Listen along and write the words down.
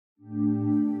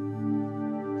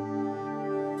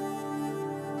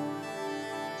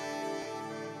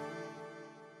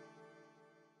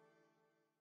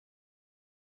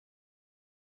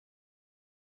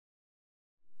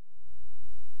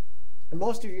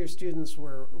most of your students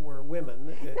were women.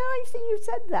 No, you see, you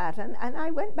said that, and I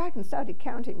went back and started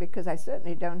counting because I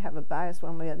certainly don't have a bias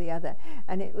one way or the other.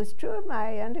 And it was true of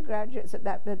my undergraduates,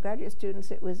 the graduate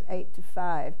students, it was 8 to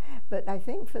 5. But I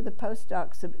think for the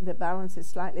postdocs, the balance is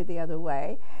slightly the other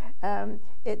way. I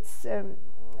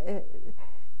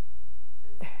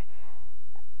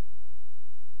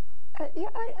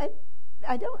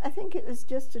think it was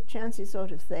just a chancy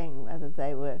sort of thing, whether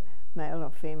they were male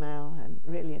or female, and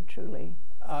really and truly.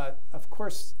 Of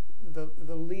course,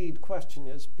 the lead question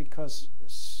is because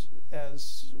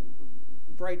as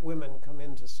bright women come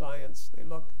into science, they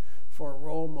look for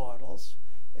role models,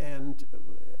 and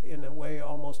in a way,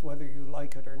 almost whether you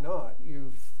like it or not,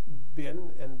 you've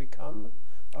been and become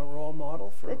a role model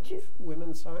for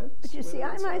women science. But you see,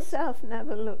 I myself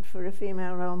never looked for a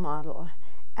female role model,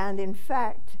 and in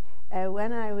fact,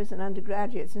 when I was an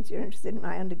undergraduate, since you're interested in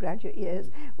my undergraduate years,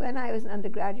 when I was an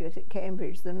undergraduate at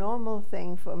Cambridge, the normal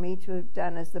thing for me to have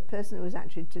done as the person who was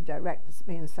actually to direct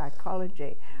me in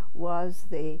psychology was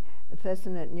the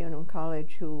person at Newnham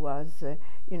College who was,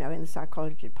 you know, in the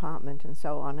psychology department and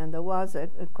so on. And there was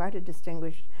quite a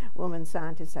distinguished woman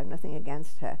scientist. I have nothing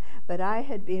against her. But I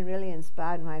had been really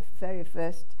inspired my very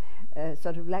first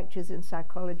sort of lectures in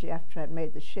psychology after I'd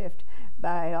made the shift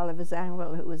by Oliver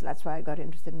Zangwill, that's why I got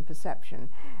interested in perception.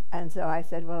 And so I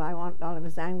said, well, I want Oliver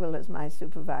Zangwill as my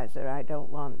supervisor. I don't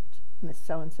want Miss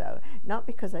So-and-so. Not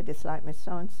because I dislike Miss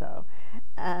So-and-so.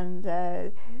 And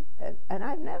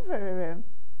I've never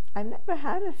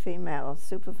had a female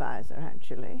supervisor,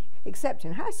 actually, except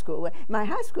in high school. My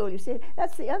high school, you see,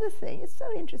 that's the other thing. It's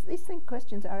so interesting. These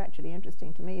questions are actually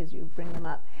interesting to me as you bring them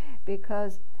up,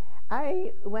 because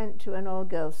I went to an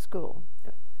all-girls school,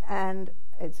 and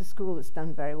it's a school that's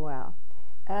done very well.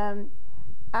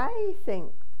 I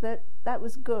think that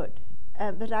was good,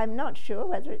 but I'm not sure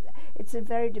whether it's a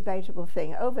very debatable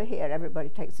thing. Over here, everybody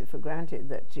takes it for granted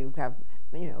that you have,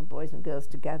 you know, boys and girls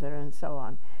together and so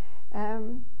on.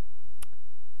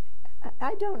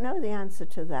 I don't know the answer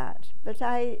to that, but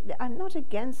I'm not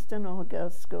against an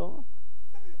all-girls school.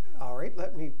 All right,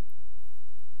 let me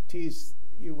tease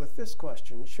you with this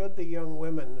question. Should the young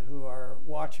women who are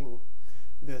watching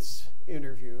this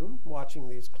interview, watching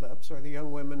these clips, or the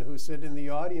young women who sit in the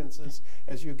audiences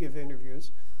as you give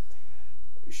interviews,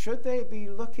 should they be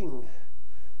looking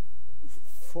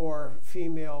for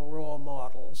female role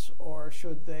models, or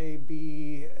should they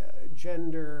be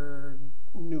gender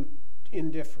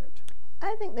indifferent?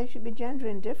 I think they should be gender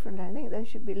indifferent. I think they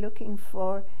should be looking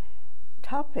for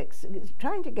topics,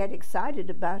 trying to get excited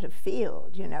about a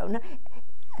field, you know.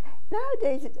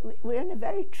 Nowadays, we're in a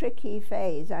very tricky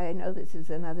phase. I know this is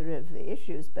another of the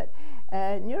issues, but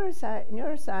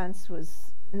neuroscience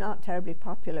was not terribly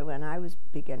popular when I was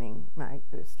beginning my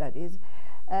studies.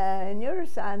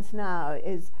 Neuroscience now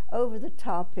is over the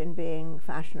top in being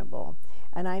fashionable.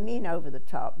 And I mean over the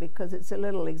top because it's a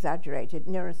little exaggerated.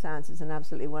 Neuroscience is an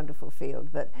absolutely wonderful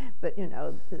field, but you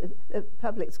know, the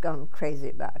public's gone crazy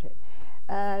about it.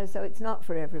 So it's not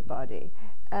for everybody.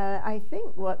 I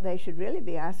think what they should really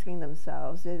be asking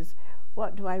themselves is,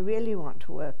 what do I really want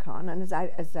to work on? And as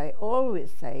I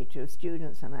always say to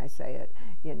students, and I say it,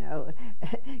 you know,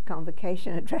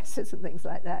 convocation addresses and things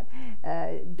like that,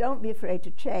 don't be afraid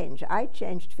to change. I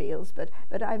changed fields, but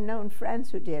I've known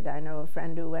friends who did. I know a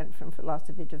friend who went from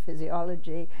philosophy to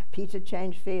physiology. Peter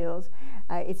changed fields.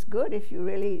 It's good if you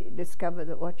really discover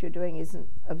that what you're doing isn't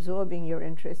absorbing your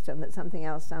interest and that something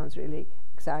else sounds really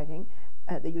exciting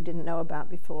that you didn't know about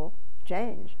before.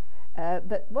 Change.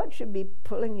 But what should be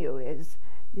pulling you is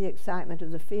the excitement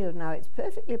of the field. Now, it's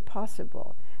perfectly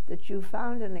possible that you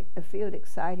found a field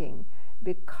exciting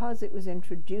because it was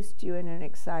introduced to you in an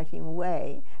exciting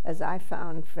way, as I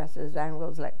found Professor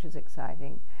Zangwill's lectures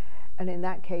exciting. And in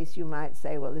that case, you might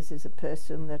say, well, this is a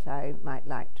person that I might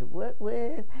like to work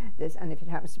with. And if it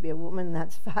happens to be a woman,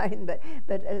 that's fine.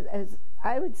 But as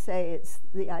I would say, it's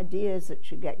the ideas that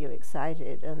should get you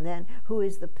excited. And then who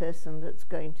is the person that's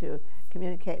going to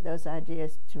communicate those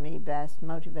ideas to me best,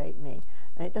 motivate me.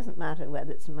 And it doesn't matter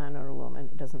whether it's a man or a woman.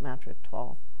 It doesn't matter at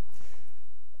all.